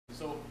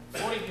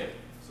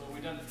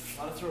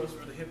A lot of throws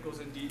where the hip goes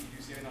in deep,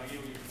 you see an idea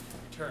when you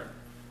turn.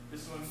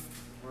 This one,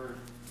 where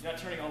you're not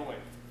turning all the way.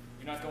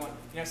 You're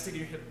not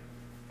sticking your hip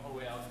all the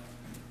way out.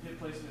 Hip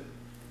placement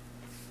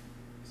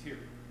is here,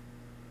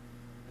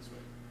 this way.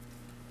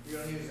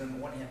 You're going to use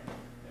them one hip,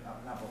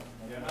 not both.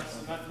 Yeah,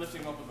 not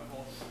lifting up with my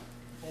whole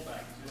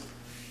back, just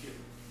here.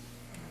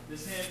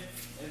 This hand,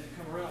 and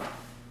come around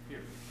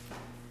here.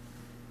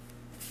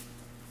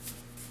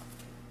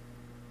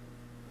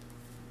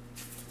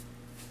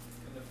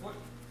 And the foot,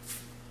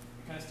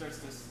 it kind of starts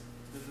this,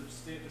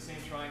 the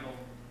same triangle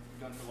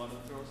we've done for a lot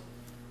of the throws.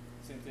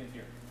 Same thing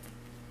here.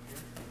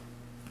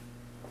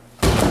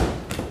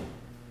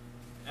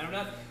 And I'm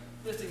not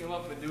lifting him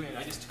up and doing it,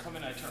 I just come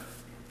in and I turn.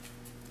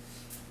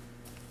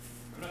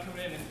 I'm not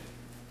coming in and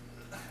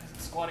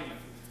squatting him.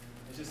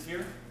 It's just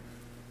here.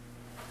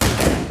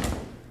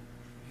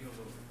 Heels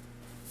over.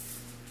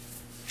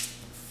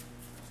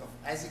 So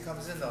as he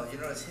comes in though, you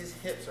notice his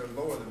hips are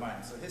lower than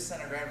mine. So his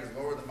center of gravity is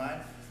lower than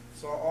mine.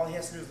 So all he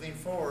has to do is lean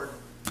forward,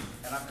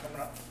 and I'm coming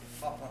up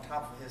on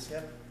top of his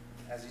hip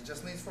as he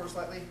just leans forward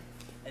slightly,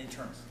 and he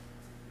turns.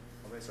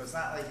 Okay, so it's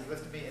not like he's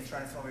lifting me and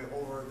trying to throw me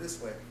over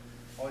this way.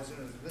 All he's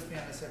doing is lift me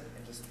on his hip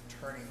and just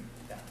turning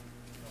down.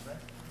 Okay?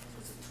 So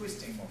it's a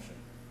twisting motion,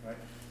 right?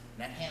 And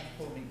that hand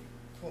pull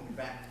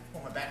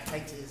my back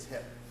tight to his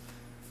hip.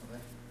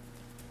 Okay?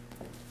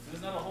 So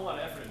there's not a whole lot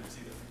of effort in this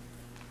either.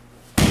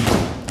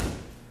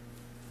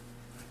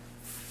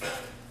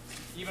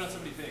 Even on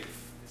somebody big,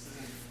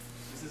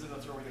 this isn't a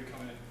throw where they're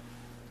coming in.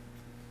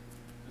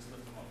 Just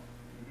lift them up.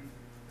 Mm-hmm.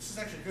 This is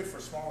actually good for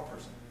a smaller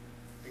person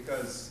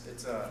because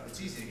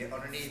it's easy to get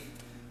underneath.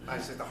 I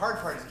said the hard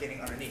part is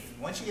getting underneath.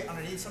 Once you get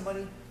underneath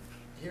somebody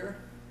here,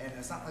 and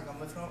it's not like I'm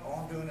lifting up, all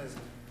I'm doing is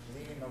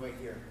leaning my weight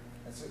here.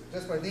 And so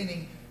just by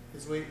leaning,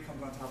 his weight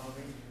comes on top of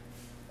me,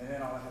 and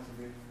then all I have to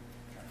do.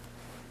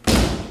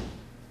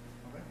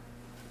 Okay?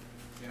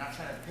 You're not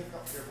trying to pick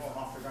up your ball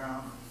off the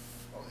ground.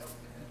 Oh, and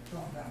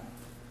throw him down.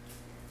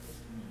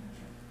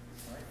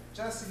 All right?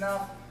 Just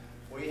enough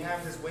where you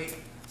have his weight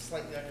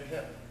slightly on your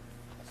hip.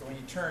 So when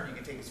you turn, you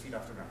can take his feet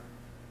off the ground.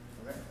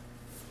 Okay?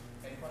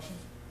 Any questions?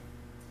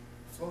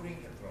 Floating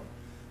hip throw.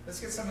 Let's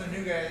get some of the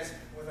new guys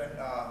with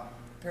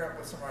pair up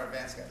with some of our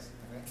advanced guys.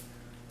 Okay?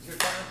 Is your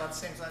partner about the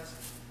same size?